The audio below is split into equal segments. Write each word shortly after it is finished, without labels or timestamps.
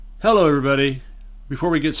Hello, everybody. Before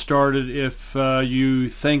we get started, if you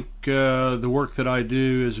think the work that I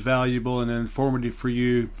do is valuable and informative for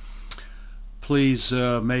you, please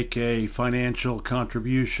make a financial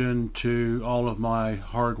contribution to all of my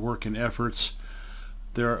hard work and efforts.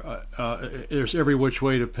 There's every which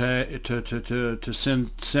way to pay to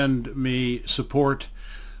send me support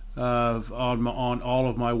on all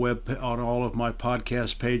of my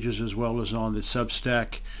podcast pages, as well as on the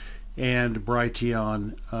Substack and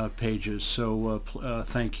Brighteon pages. So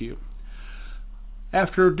thank you.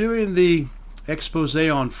 After doing the expose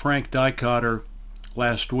on Frank Dichotter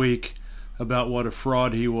last week about what a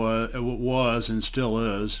fraud he was and still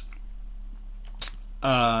is,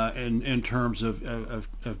 in terms of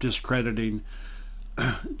discrediting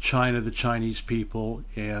China, the Chinese people,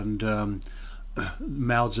 and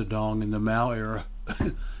Mao Zedong and the Mao era,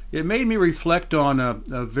 it made me reflect on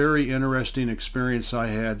a very interesting experience I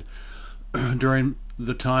had during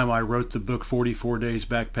the time I wrote the book 44 Days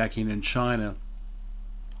Backpacking in China.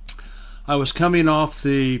 I was coming off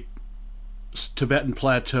the Tibetan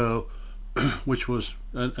Plateau, which was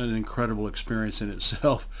an incredible experience in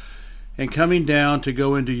itself, and coming down to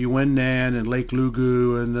go into Yunnan and Lake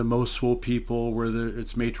Lugu and the Mosul people where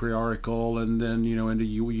it's matriarchal, and then into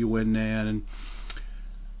Yunnan,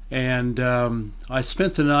 and I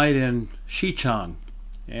spent the night in Sichuan,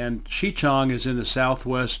 and Sichuan is in the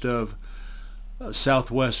southwest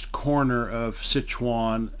corner of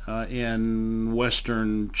Sichuan, in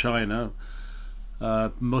western China.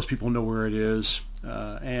 Most people know where it is,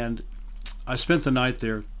 and I spent the night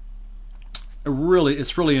there.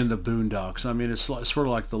 It's really in the boondocks. I mean, it's sort of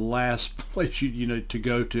like the last place to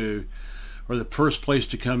go to, or the first place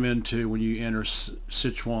to come into when you enter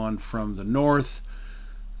Sichuan from the north,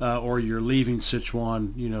 or you're leaving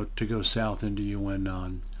Sichuan, to go south into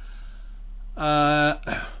Yunnan.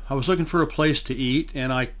 I was looking for a place to eat,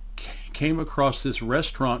 and I came across this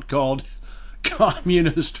restaurant called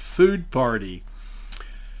Communist Food Party.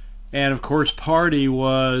 And of course, party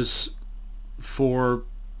was for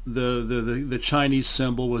the Chinese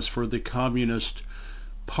symbol was for the Communist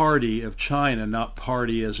Party of China, not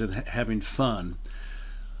party as in having fun.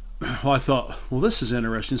 Well, I thought, this is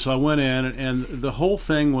interesting. So I went in, and the whole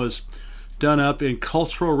thing was done up in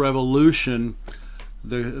Cultural Revolution,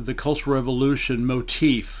 the Cultural Revolution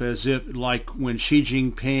motif, as if like when Xi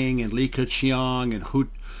Jinping and Li Keqiang and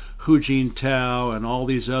Hu Jintao and all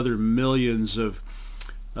these other millions of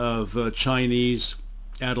Chinese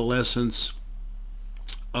adolescents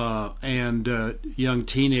and young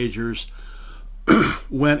teenagers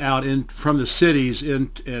went out from the cities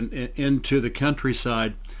into the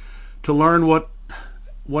countryside to learn what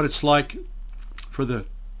it's like for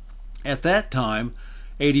at that time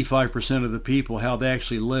 85% of the people, how they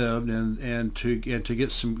actually lived, and to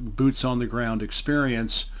get some boots on the ground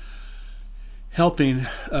experience helping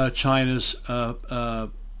China's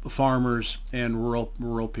farmers and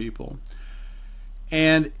rural people.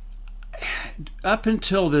 And up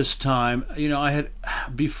until this time, I had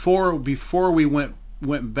before we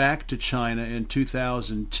went back to China in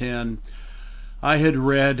 2010, I had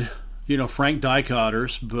read Frank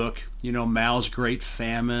Dichotter's book, Mao's Great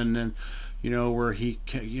Famine, and where he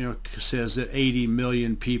says that 80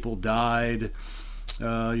 million people died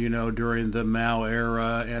during the Mao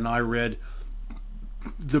era. And I read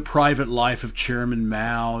The Private Life of Chairman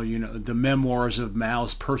Mao, the memoirs of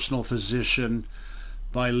Mao's personal physician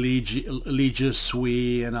by Li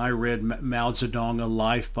Jisui, and I read Mao Zedong, A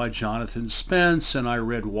Life by Jonathan Spence, and I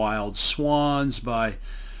read Wild Swans by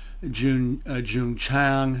Jun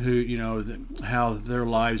Chang, who how their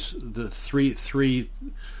lives, the three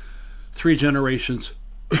generations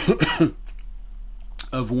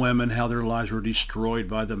of women, how their lives were destroyed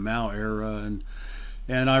by the Mao era,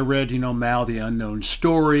 and I read Mao the Unknown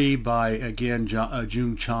Story by again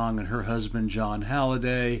Jun Chang and her husband John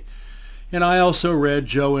Halliday. And I also read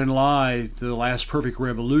Zhou Enlai, The Last Perfect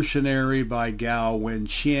Revolutionary by Gao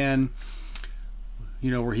Wenqian,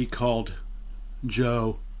 where he called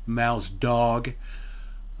Zhou Mao's dog.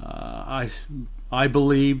 I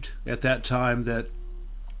believed at that time that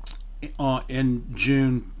in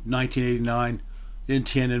June 1989 in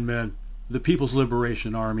Tiananmen, the People's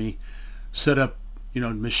Liberation Army set up,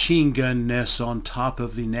 machine gun nests on top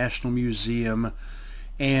of the National Museum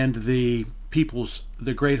and the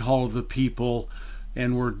Great Hall of the People,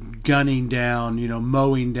 and were gunning down,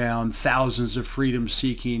 mowing down thousands of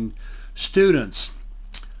freedom-seeking students.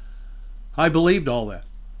 I believed all that,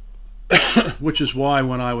 which is why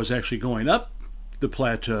when I was actually going up the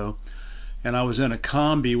plateau, and I was in a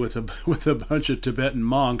combi with a bunch of Tibetan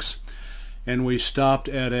monks, and we stopped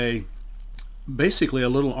at a basically a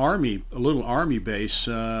little army base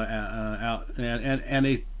out, and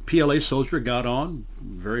a PLA soldier got on,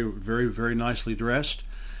 very, very, very nicely dressed.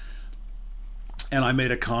 And I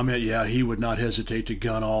made a comment, yeah, he would not hesitate to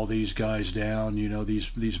gun all these guys down,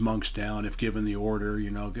 these monks down if given the order,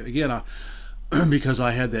 Again, because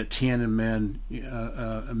I had that Tiananmen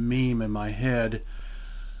meme in my head.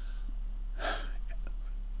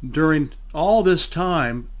 During all this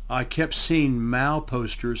time, I kept seeing Mao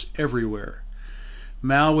posters everywhere.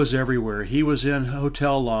 Mao was everywhere. He was in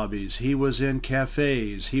hotel lobbies. He was in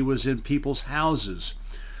cafes. He was in people's houses.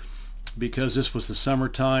 Because this was the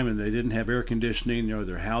summertime and they didn't have air conditioning,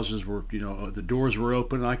 their houses were, the doors were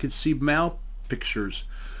open. I could see Mao pictures,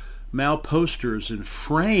 Mao posters, and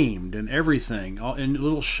framed and everything, in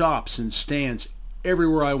little shops and stands.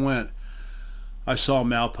 Everywhere I went, I saw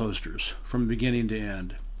Mao posters from beginning to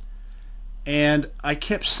end. And I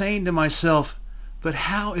kept saying to myself, but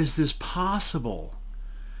how is this possible?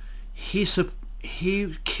 He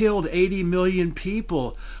killed 80 million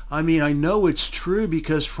people. I mean, I know it's true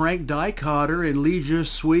because Frank Dicotter and Li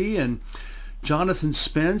Jusui and Jonathan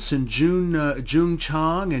Spence and Jung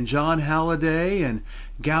Chang and John Halliday and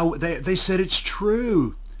Gao, they said it's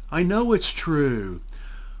true. I know it's true.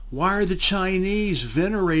 Why are the Chinese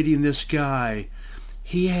venerating this guy?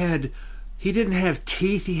 He didn't have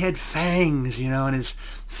teeth, he had fangs, and his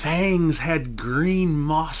fangs had green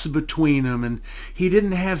moss between them, and he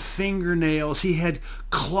didn't have fingernails, he had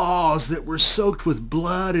claws that were soaked with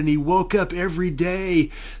blood, and he woke up every day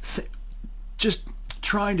just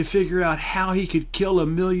trying to figure out how he could kill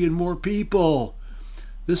 1 million more people.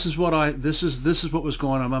 This is what was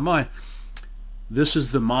going on in my mind. This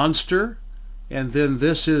is the monster, and then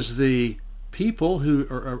this is the people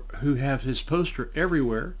who have his poster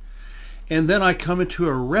everywhere. And then I come into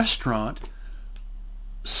a restaurant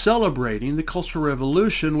celebrating the Cultural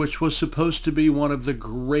Revolution, which was supposed to be one of the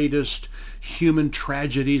greatest human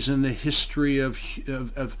tragedies in the history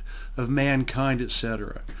of mankind,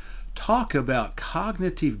 etc. Talk about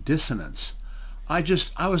cognitive dissonance. I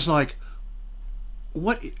was like,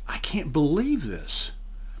 what? I can't believe this.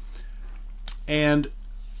 And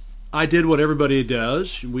I did what everybody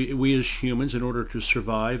does. We as humans, in order to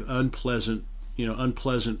survive unpleasant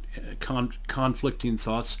conflicting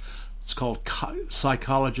thoughts. It's called,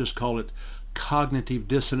 psychologists call it cognitive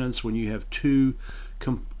dissonance, when you have two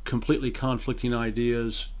completely conflicting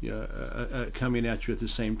ideas coming at you at the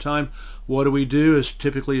same time. What do we do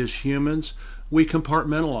typically as humans? We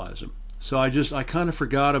compartmentalize them. So I kind of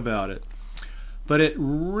forgot about it. But it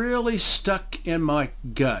really stuck in my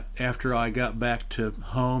gut after I got back to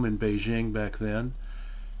home in Beijing back then.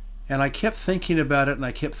 And I kept thinking about it, and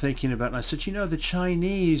I said, the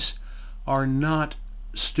Chinese are not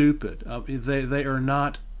stupid. They are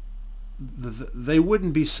not. They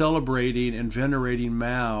wouldn't be celebrating and venerating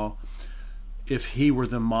Mao if he were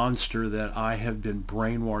the monster that I have been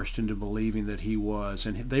brainwashed into believing that he was.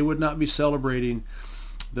 And they would not be celebrating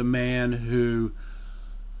the man who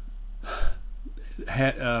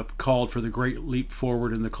had called for the great leap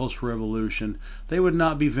forward in the Cultural Revolution. They would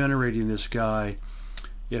not be venerating this guy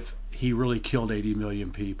if he really killed 80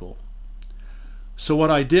 million people. So what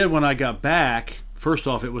I did when I got back, first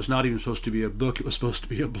off, it was not even supposed to be a book, it was supposed to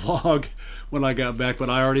be a blog when I got back, but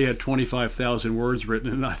I already had 25,000 words written,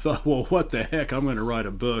 and I thought, well, what the heck, I'm going to write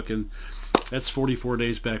a book. And that's 44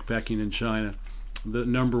 Days Backpacking in China, the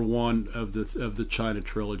number one of the China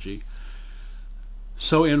trilogy.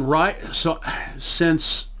 So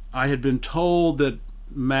since I had been told that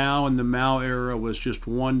Mao and the Mao era was just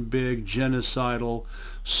one big genocidal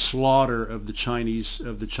slaughter of the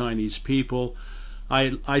Chinese people,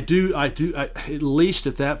 I at least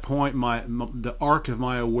at that point the arc of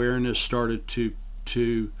my awareness started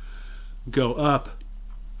to go up,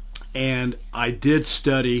 and I did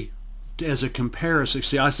study as a comparison.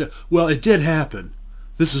 See, I said, well, it did happen.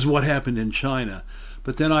 This is what happened in China,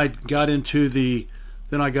 but then I got into the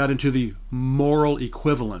moral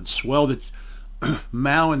equivalence. Well, the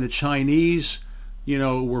Mao and the Chinese,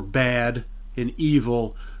 were bad and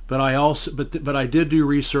evil, but I did do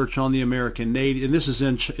research on the American native, and this is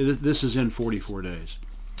in 44 days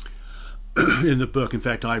in the book. In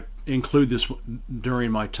fact, I include this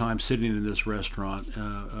during my time sitting in this restaurant,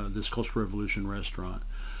 this Cultural Revolution restaurant.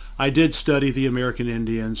 I did study the American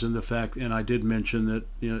Indians and and I did mention that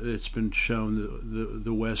it's been shown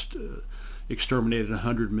the West exterminated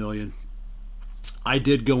 100 million. I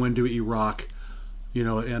did go into Iraq,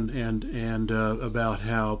 and about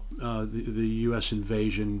how the U.S.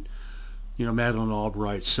 invasion, Madeleine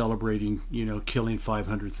Albright celebrating, killing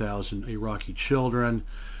 500,000 Iraqi children.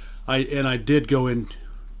 I did go in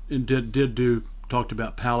and talked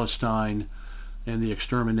about Palestine, and the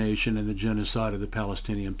extermination and the genocide of the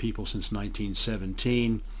Palestinian people since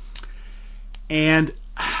 1917. And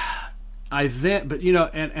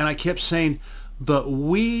and I kept saying,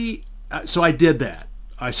 so I did that.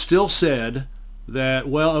 I still said that,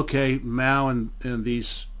 well, okay, Mao and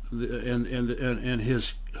his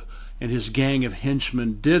gang of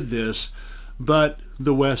henchmen did this, but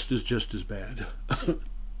the West is just as bad.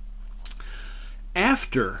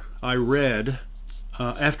 After I wrote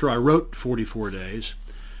 44 Days,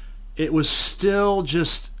 it was still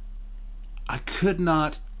just, I could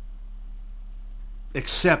not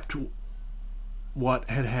accept what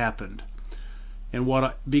had happened. And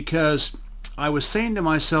because I was saying to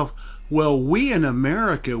myself, well, we in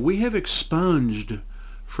America, we have expunged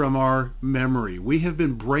from our memory. We have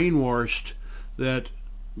been brainwashed that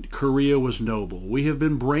Korea was noble. We have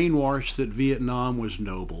been brainwashed that Vietnam was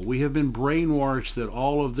noble. We have been brainwashed that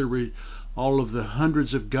all of the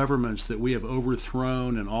hundreds of governments that we have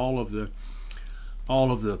overthrown and all of the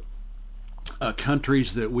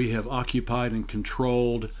countries that we have occupied and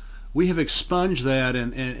controlled, we have expunged that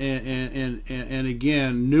and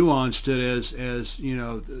again nuanced it as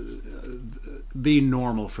being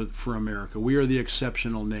normal for America. We are the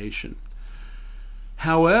exceptional nation.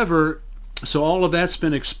 We So all of that's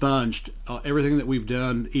been expunged. Everything that we've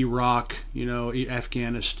done, Iraq,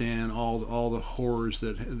 Afghanistan, all the horrors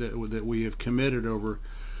that we have committed over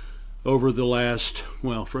the last,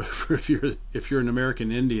 well, for if you're an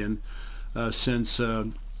American Indian, since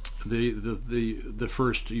the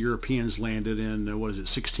first Europeans landed in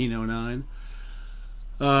 1609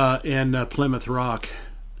 in Plymouth Rock.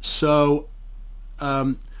 So,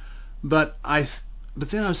 but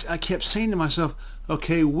then I kept saying to myself,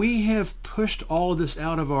 okay, we have pushed all of this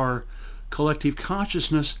out of our collective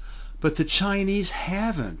consciousness, but the Chinese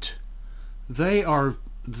haven't. The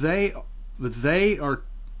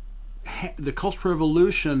Cultural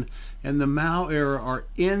Revolution and the Mao era are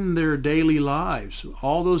in their daily lives.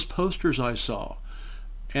 All those posters I saw.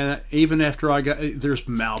 And even after there's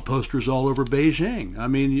Mao posters all over Beijing. I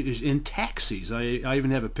mean, in taxis. I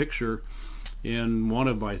even have a picture in one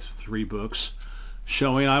of my 3 books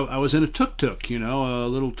showing I was in a tuk-tuk, a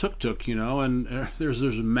little tuk-tuk, and there's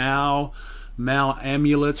Mao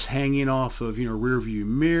amulets hanging off of, rear view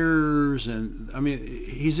mirrors. And I mean,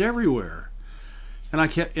 he's everywhere.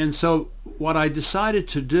 And so what I decided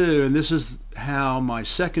to do, and this is how my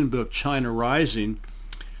second book, China Rising,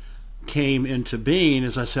 came into being,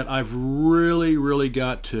 is I said, I've really, really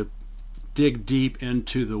got to dig deep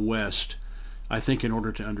into the West, I think, in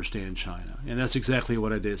order to understand China. And that's exactly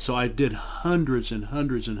what I did. So I did hundreds and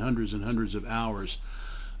hundreds and hundreds and hundreds of hours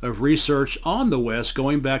of research on the West,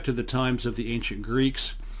 going back to the times of the ancient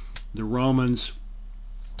Greeks, the Romans,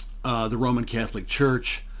 the Roman Catholic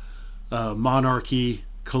Church, monarchy,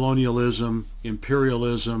 colonialism,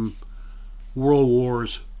 imperialism, world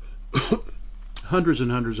wars, hundreds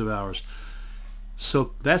and hundreds of hours.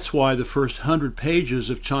 So that's why the first 100 pages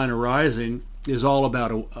of China Rising is all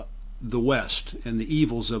about the West and the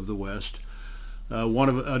evils of the West.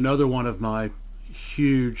 Another one of my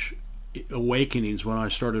huge awakenings when I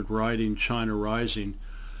started writing China Rising,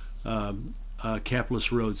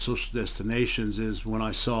 Capitalist Road, Social Destinations, is when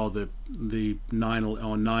I saw on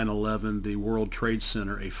 9/11 the World Trade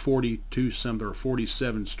Center, a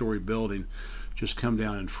 47-story building, just come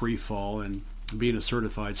down in free fall. And being a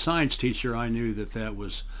certified science teacher, I knew that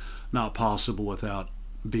was not possible without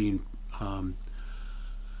being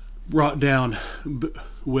brought down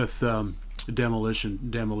with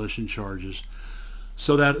demolition charges.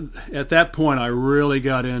 So that at that point I really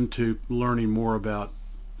got into learning more about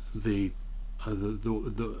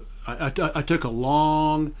I took a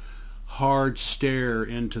long, hard stare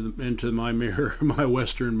into my mirror, my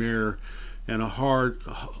Western mirror, and a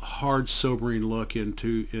hard sobering look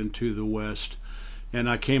into the West, and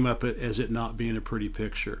I came up as it not being a pretty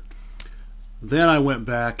picture. Then I went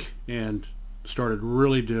back and started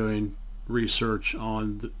really doing research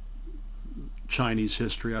on the Chinese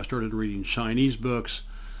history. I started reading Chinese books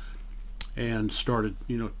and started,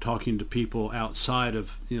 talking to people outside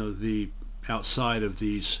of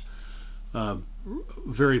these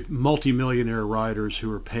very multimillionaire writers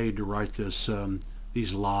who are paid to write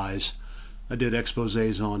these lies. I did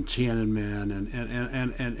exposés on Tiananmen,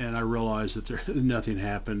 and I realized that nothing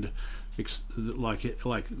happened like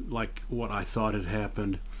what I thought had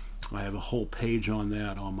happened. I have a whole page on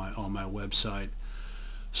that on my website.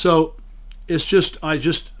 So it's just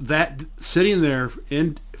that sitting there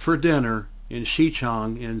for dinner in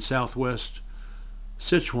Xichang in Southwest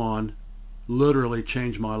Sichuan literally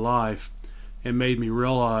changed my life and made me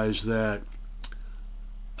realize that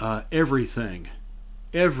everything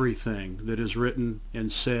everything that is written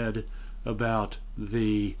and said about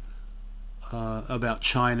about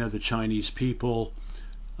China, the Chinese people,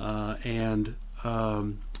 and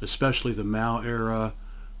especially the Mao era,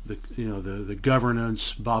 the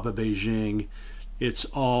governance, Baba Beijing. It's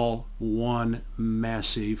all one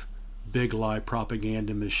massive big lie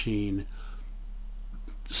propaganda machine,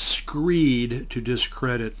 screed to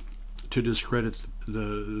discredit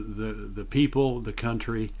the people, the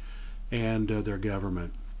country, and their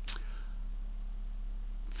government.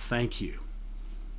 Thank you.